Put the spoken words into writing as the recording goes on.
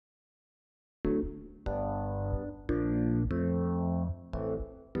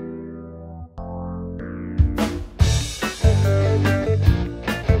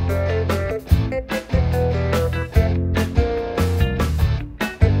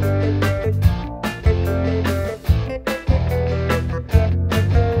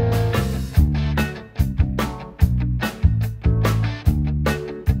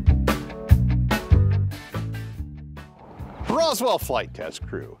Roswell Flight Test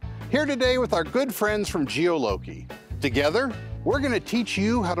Crew, here today with our good friends from Geoloqi. Together, we're going to teach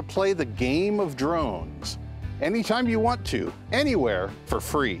you how to play the game of drones. Anytime you want to, anywhere, for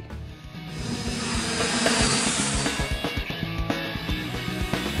free.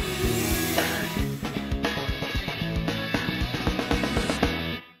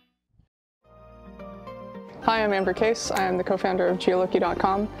 Hi, I'm Amber Case. I am the co-founder of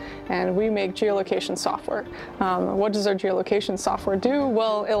Geoloqi.com, and we make geolocation software. What does our geolocation software do?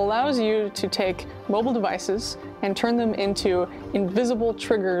 Well, it allows you to take mobile devices and turn them into invisible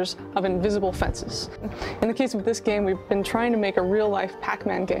triggers of invisible fences. In the case of this game, we've been trying to make a real-life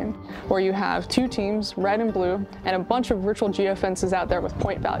Pac-Man game where you have two teams, red and blue, and a bunch of virtual geofences out there with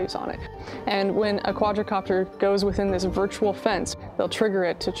point values on it. And when a quadricopter goes within this virtual fence, they'll trigger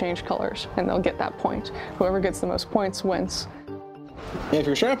it to change colors, and they'll get that point. Whoever gets the most points wins. If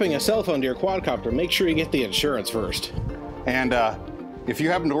you're strapping a cell phone to your quadcopter, make sure you get the insurance first. And if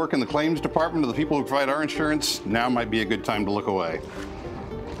you happen to work in the claims department of the people who provide our insurance, now might be a good time to look away.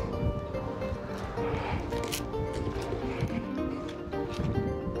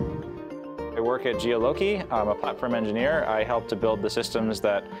 I work at Geoloqi. I'm a platform engineer. I help to build the systems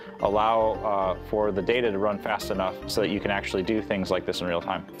that allow for the data to run fast enough so that you can actually do things like this in real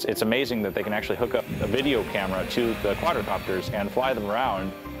time. It's amazing that they can actually hook up a video camera to the quadricopters and fly them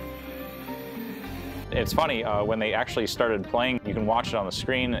around. It's funny, when they actually started playing, you can watch it on the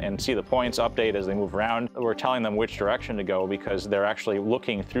screen and see the points update as they move around. We're telling them which direction to go because they're actually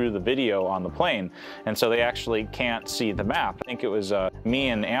looking through the video on the plane, and so they actually can't see the map. I think it was me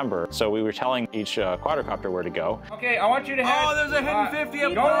and Amber, so we were telling each quadricopter where to go. Okay, I want you to head... Oh, there's a hidden 50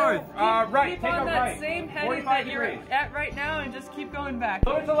 up north! Right, keep take on a that right. same heading 45 that you're degrees. at right now and just keep going back. A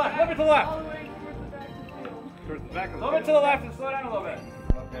little bit to the left, a little bit to the left. All the way towards the back of the field. A little bit to the left and slow down a little bit.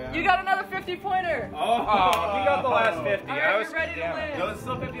 You got another 50-pointer! Oh, he got the last 50. All right, you're ready to land. No, it's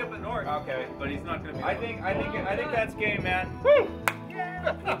still 50 up at north. Okay. But he's not going to be... I think that's game, man. Woo!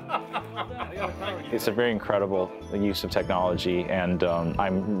 It's a very incredible use of technology, and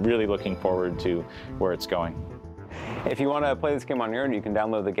I'm really looking forward to where it's going. If you want to play this game on your own, you can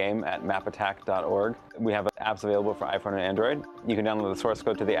download the game at MapAttack.org. We have apps available for iPhone and Android. You can download the source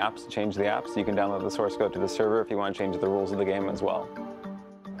code to the apps, change the apps. You can download the source code to the server if you want to change the rules of the game as well.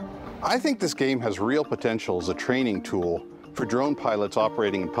 I think this game has real potential as a training tool for drone pilots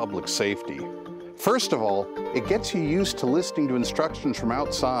operating in public safety. First of all, it gets you used to listening to instructions from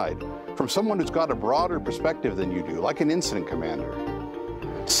outside, from someone who's got a broader perspective than you do, like an incident commander.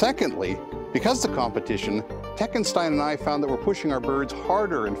 Secondly, because of the competition, Techinstein and I found that we're pushing our birds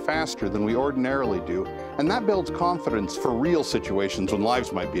harder and faster than we ordinarily do, and that builds confidence for real situations when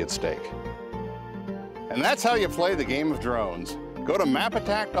lives might be at stake. And that's how you play the game of drones. Go to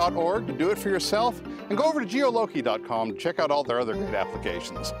MapAttack.org to do it for yourself, and go over to Geoloqi.com to check out all their other great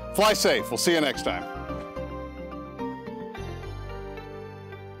applications. Fly safe. We'll see you next time.